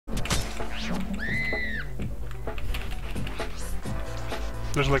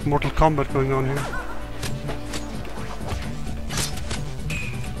There's like Mortal Kombat going on here.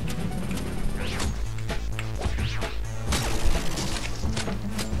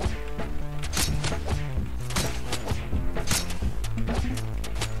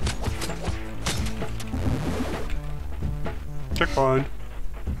 Checkpoint.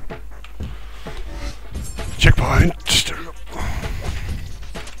 Checkpoint. There we go.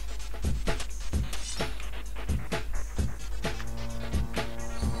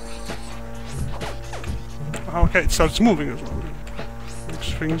 Okay, it starts moving as well.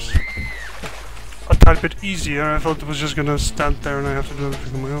 Makes things a tad bit easier. I thought it was just gonna stand there and I have to do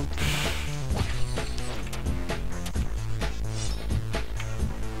everything on my own.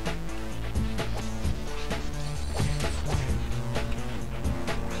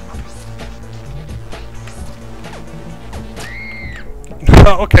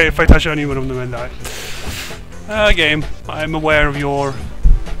 Okay, if I touch any one of them, I die. Game, I'm aware of your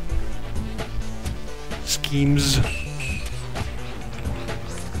schemes.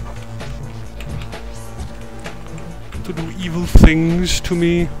 To do evil things to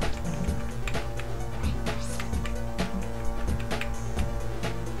me.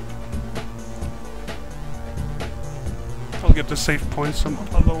 I'll get the save point some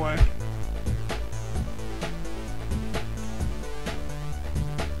other way.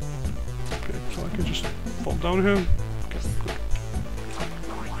 I can just fall down here. Okay, good.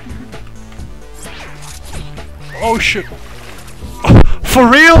 Oh shit! For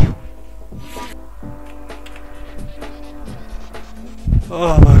real?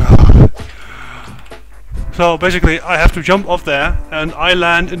 Oh my god. So basically I have to jump off there and I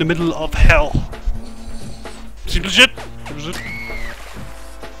land in the middle of hell. Seems legit.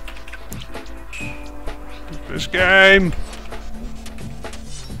 This game.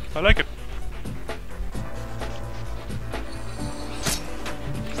 I like it.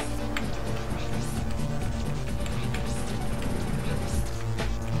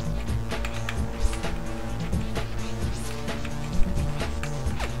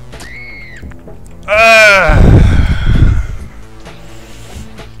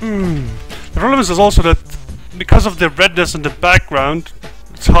 The problem is also that because of the redness in the background,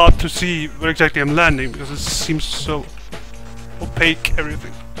 it's hard to see where exactly I'm landing because it seems so opaque,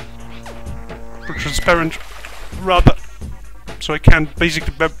 everything. Or transparent, rather. So I can't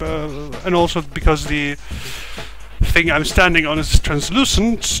basically... and also because the thing I'm standing on is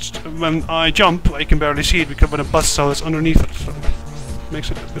translucent, when I jump I can barely see it because when a buzzsaw is underneath it, so it makes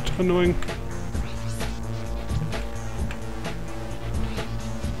it a bit annoying.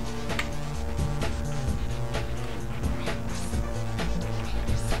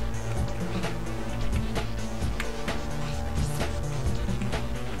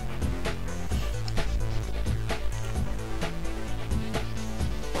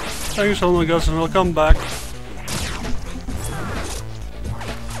 Thanks, oh my gosh, and I'll come back.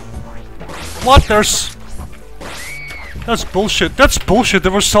 What? That's bullshit. That's bullshit.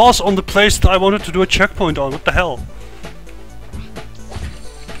 There were saws on the place that I wanted to do a checkpoint on. What the hell?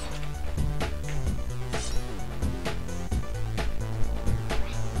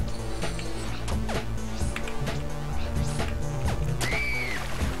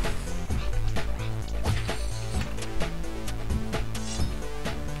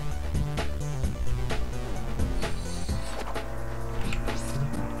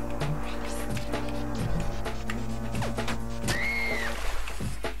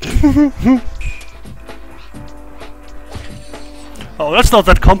 Oh, that's not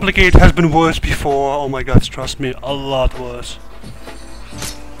that complicated. It has been worse before. Oh my god, trust me, a lot worse.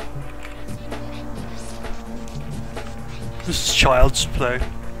 This is child's play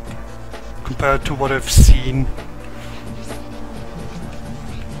compared to what I've seen.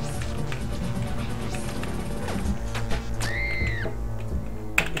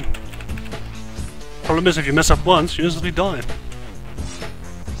 Problem is, if you mess up once, you instantly die.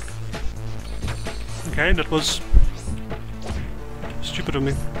 Okay, that was stupid of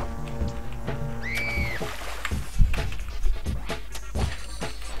me.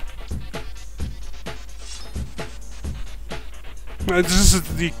 This is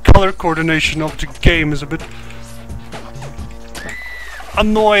the color coordination of the game is a bit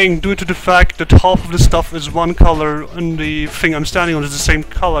annoying due to the fact that half of the stuff is one color and the thing I'm standing on is the same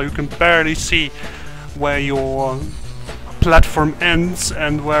color. You can barely see where your platform ends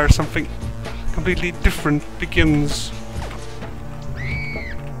and where something completely different begins,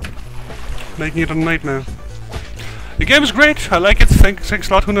 making it a nightmare. The game is great, I like it, thanks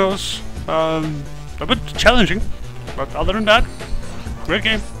a lot, who knows. A bit challenging, but other than that, great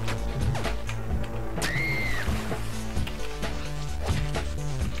game.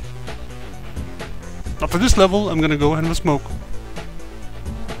 After this level, I'm gonna go ahead and smoke.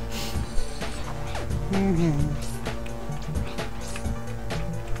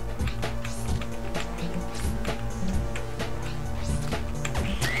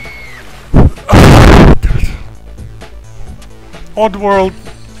 Oddworld,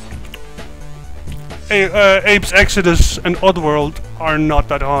 Abe's Exodus and Oddworld are not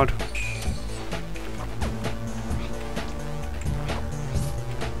that hard.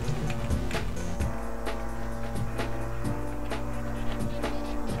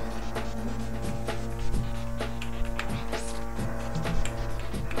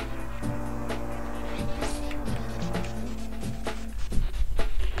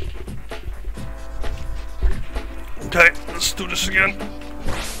 Okay, let's do this again.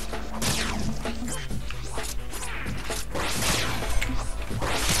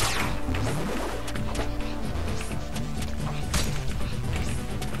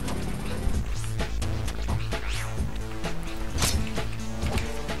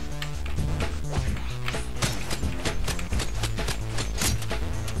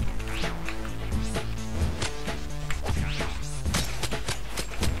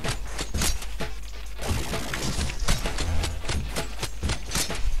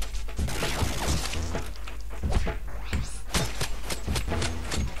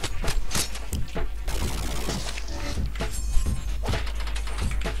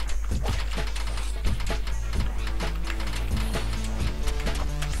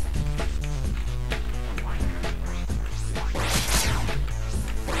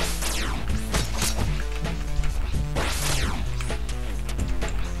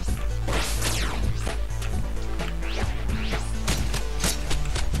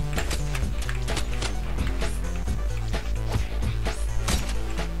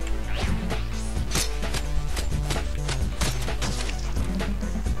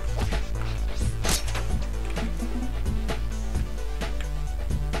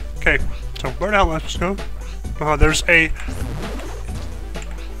 Okay, so where the hell am I supposed to go? There's a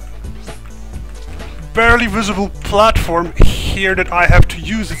barely visible platform here that I have to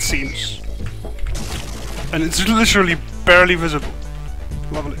use, it seems. And it's literally barely visible.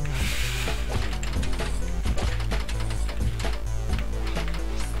 Lovely.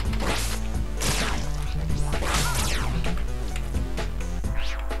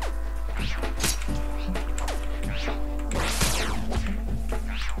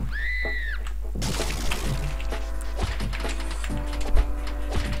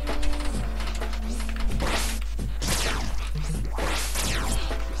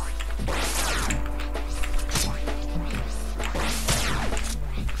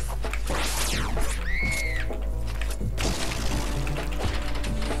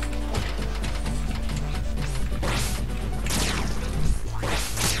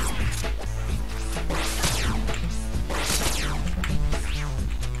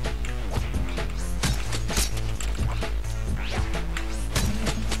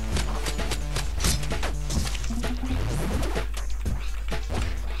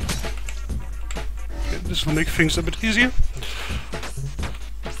 This will make things a bit easier.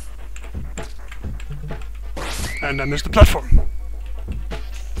 And then there's the platform.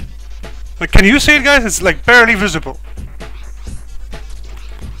 Like, can you see it, guys? It's like barely visible.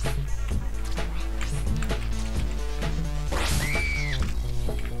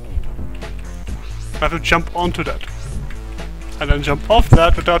 I have to jump onto that. And then jump off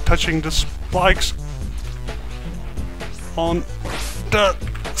that without touching the spikes on the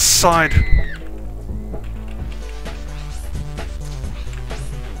side.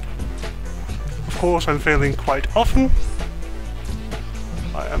 Of course, I'm failing quite often.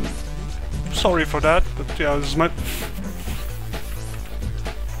 I am sorry for that, but yeah, this is my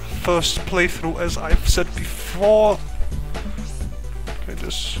first playthrough, as I've said before. Okay,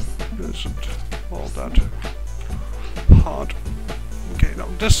 this isn't all that hard. Okay, now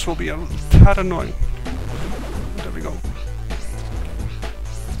this will be a tad annoying. There we go.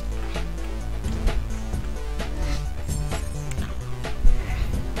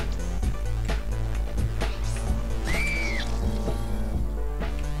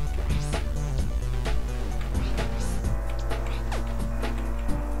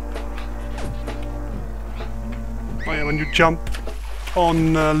 Oh yeah, when you jump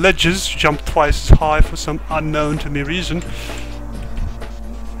on ledges, you jump twice as high for some unknown to me reason. So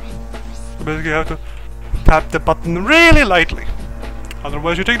basically you have to tap the button really lightly,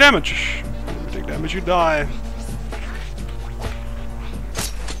 otherwise you take damage. When you take damage, you die.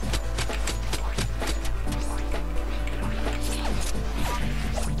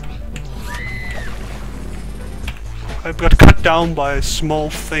 I've got cut down by small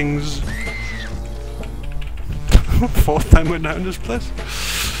things. Fourth time we're now in this place.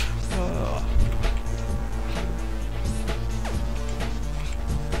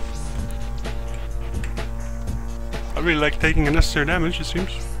 I really like taking unnecessary damage, it seems.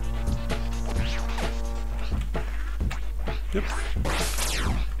 Yep.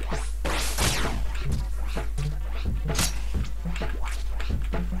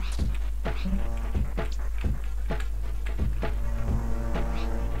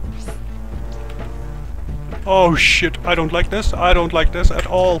 Oh shit, I don't like this. I don't like this at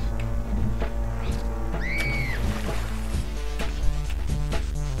all.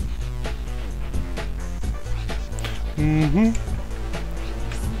 Mm-hmm.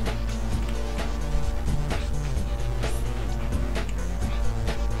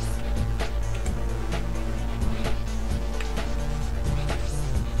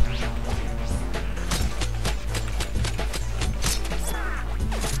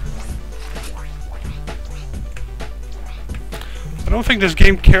 I don't think this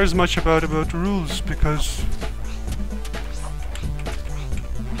game cares much about rules, because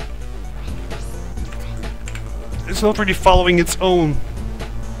it's not really following its own.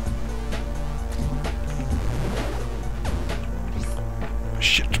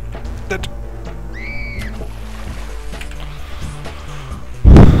 Shit. That.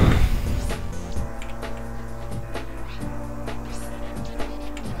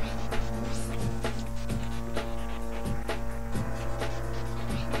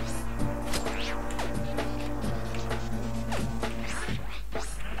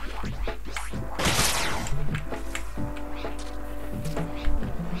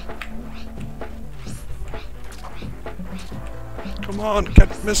 Come on,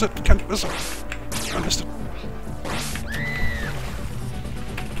 can't miss it, can't miss it. I missed it.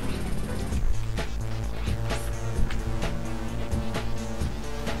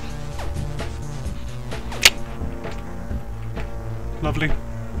 Lovely.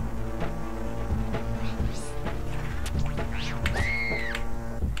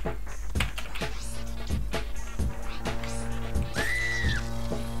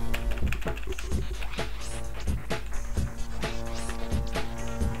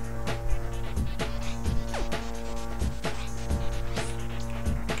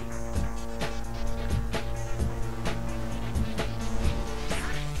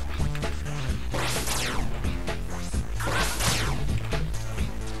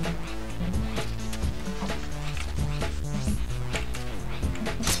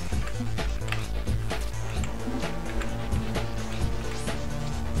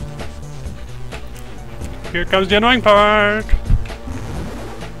 Here comes the annoying part!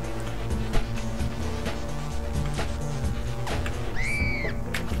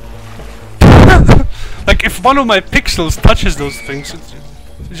 Like, if one of my pixels touches those things, it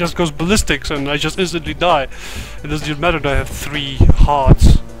just goes ballistic and I just instantly die. It doesn't even matter that I have 3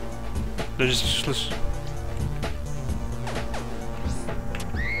 hearts. They're just useless.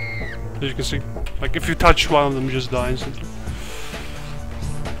 As you can see, like, if you touch one of them, you just die instantly.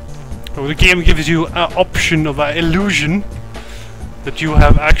 So the game gives you an option of an illusion that you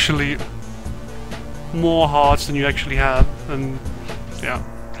have actually more hearts than you actually have, and yeah.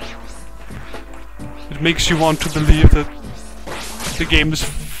 It makes you want to believe that the game is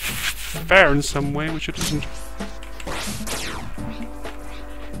fair in some way, which it isn't.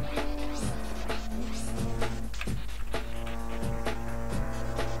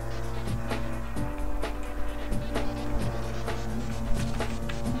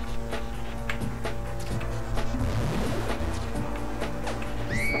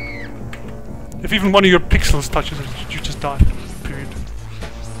 If even one of your pixels touches it, you just die. Period.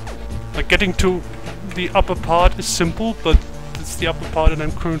 Like, getting to the upper part is simple, but it's the upper part that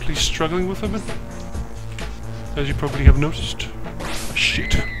I'm currently struggling with a bit. As you probably have noticed.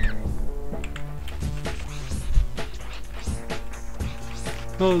 Shit.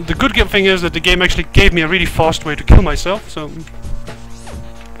 Well, the good thing is that the game actually gave me a really fast way to kill myself, so...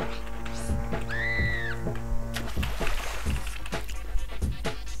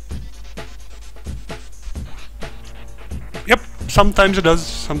 Yep, sometimes it does,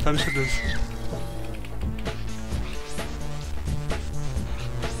 sometimes it does.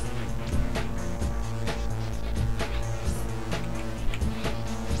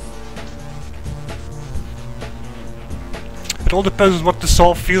 It all depends on what the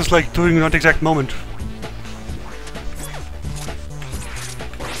saw feels like doing in that exact moment.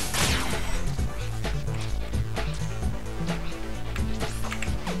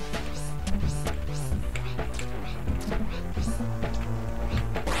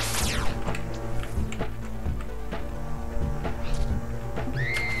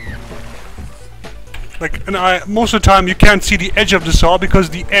 Like, and most of the time you can't see the edge of the saw because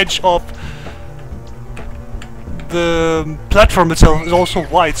the edge of the platform itself is also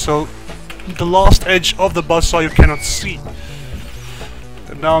white, so the last edge of the buzzsaw you cannot see.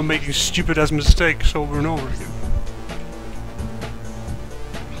 And now I'm making stupid ass mistakes over and over again.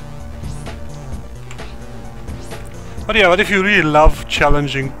 But yeah, but if you really love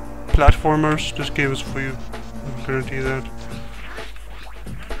challenging platformers, this game is for you. I guarantee that.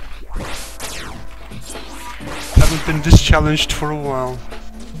 Haven't been this challenged for a while.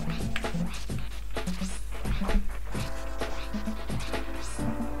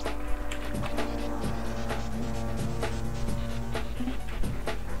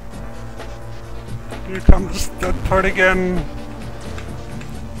 Here comes that part again.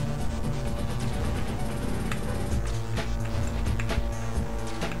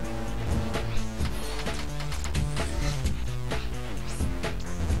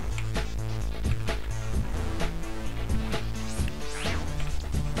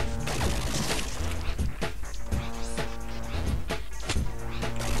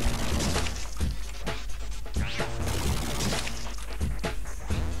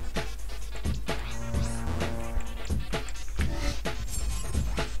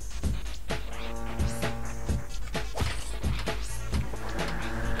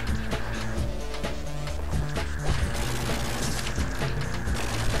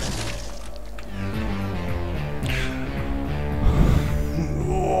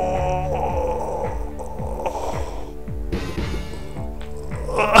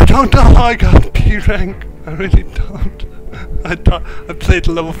 I don't know how I got P rank. I really don't. I played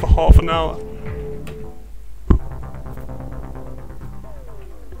the level for half an hour.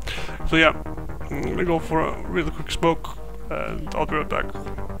 So yeah, I'm gonna go for a really quick smoke and I'll be right back.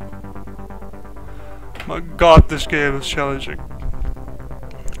 My god, this game is challenging.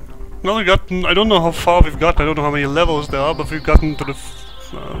 Now we've gotten, I don't know how far we've gotten, I don't know how many levels there are, but we've gotten to the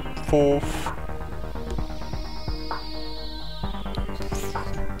fourth.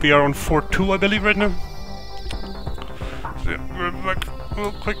 We are on 4-2, I believe, right now. So yeah, we'll be back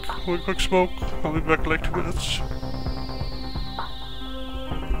real quick smoke. I'll be back in like 2 minutes.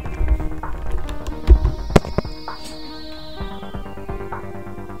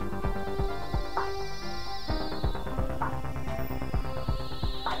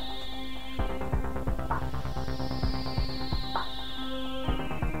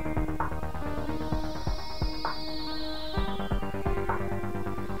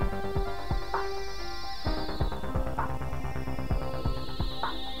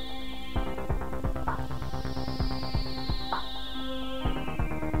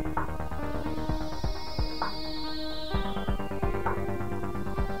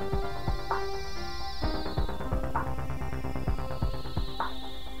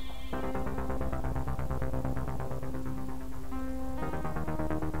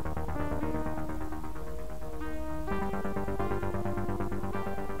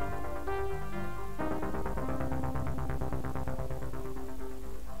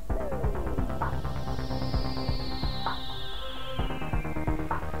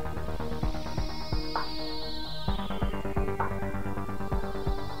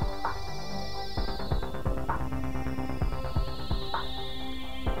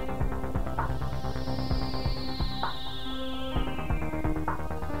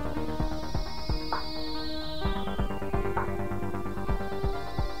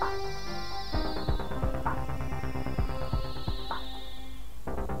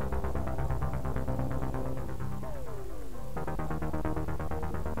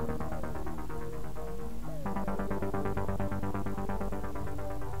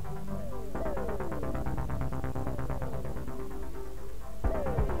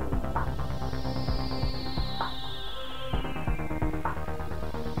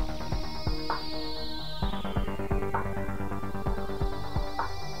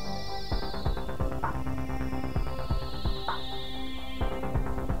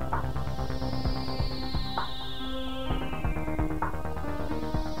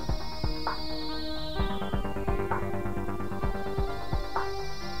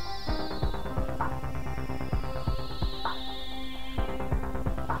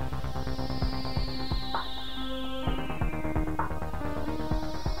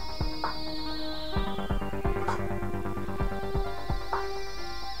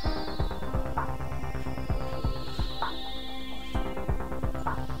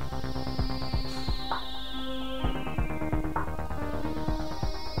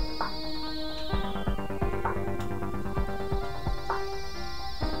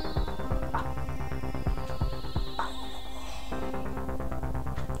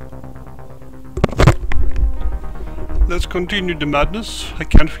 Let's continue the madness. I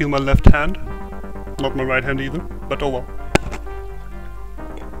can't feel my left hand. Not my right hand either, but oh well.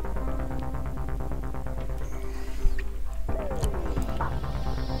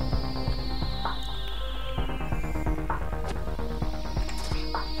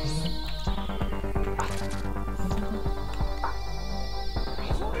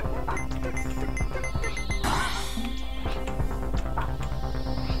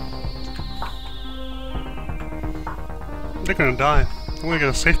 They're gonna die. I'm gonna get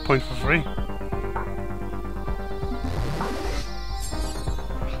a save point for free.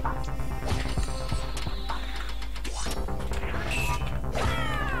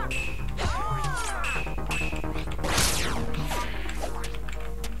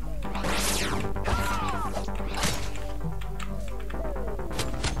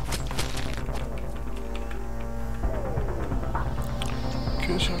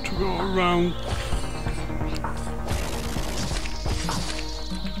 Okay, so I have to go around.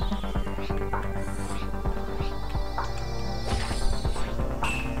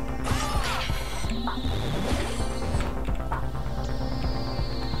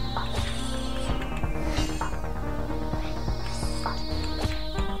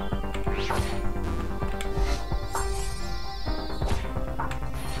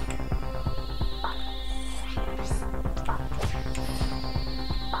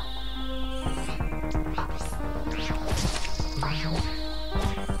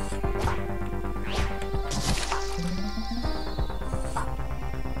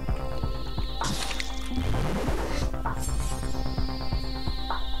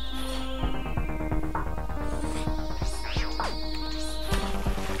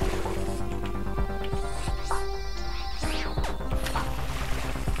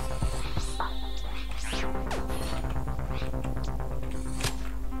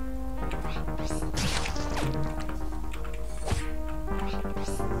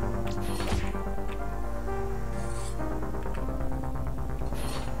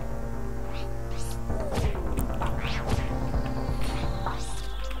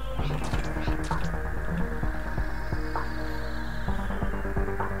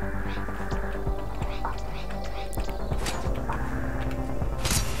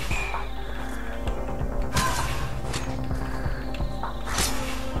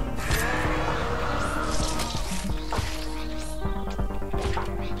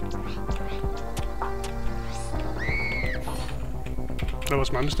 That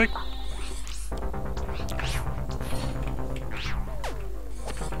was my mistake.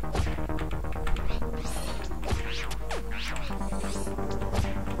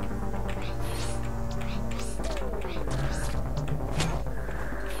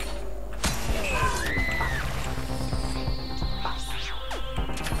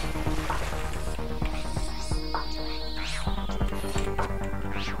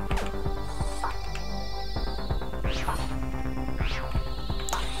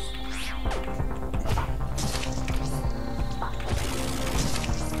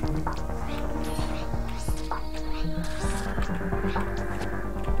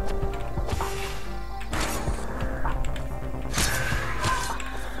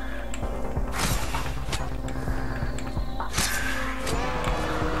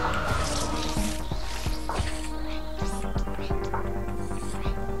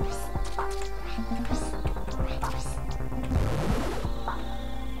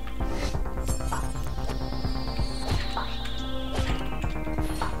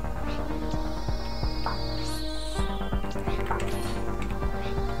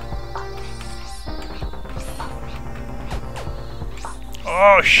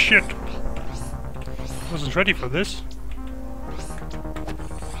 Oh shit! Wasn't ready for this.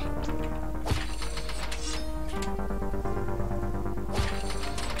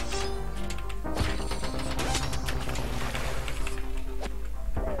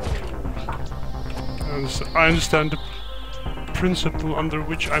 I understand the principle under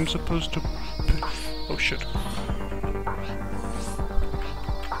which I'm supposed to... Oh shit.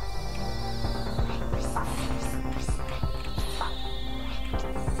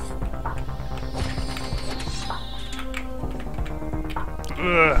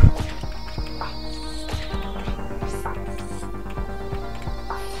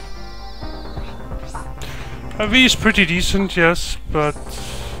 V is pretty decent, yes, but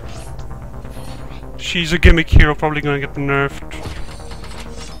she's a gimmick hero, probably gonna get nerfed.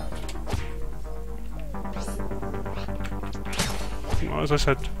 Well, as I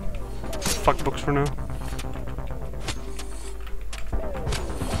said, fuck books for now.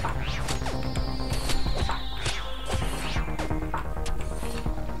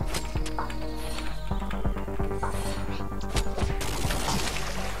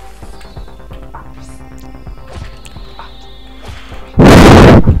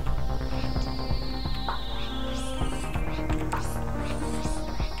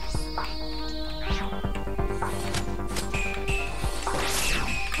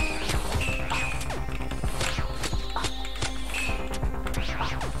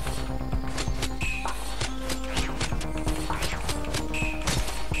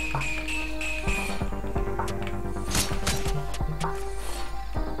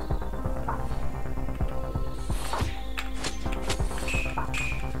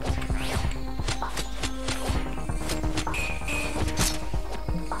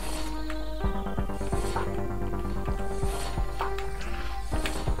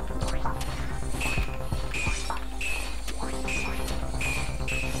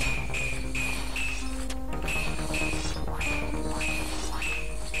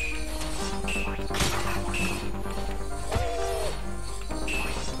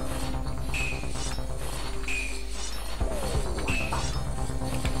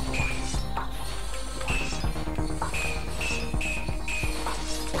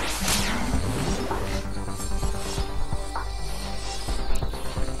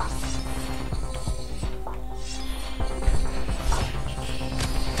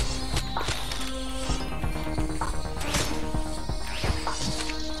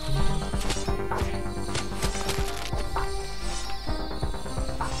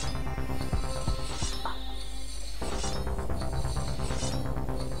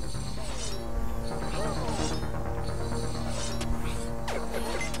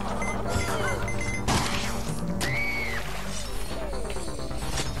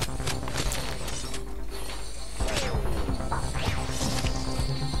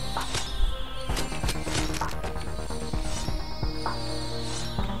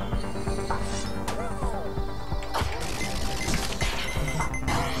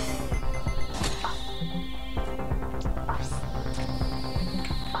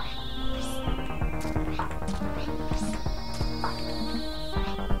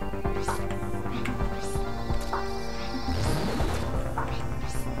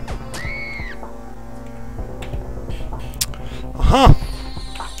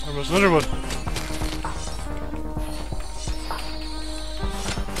 There was another one.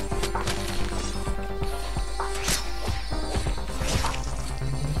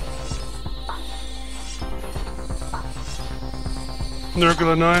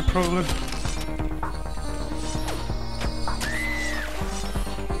 Nurgle and I, probably.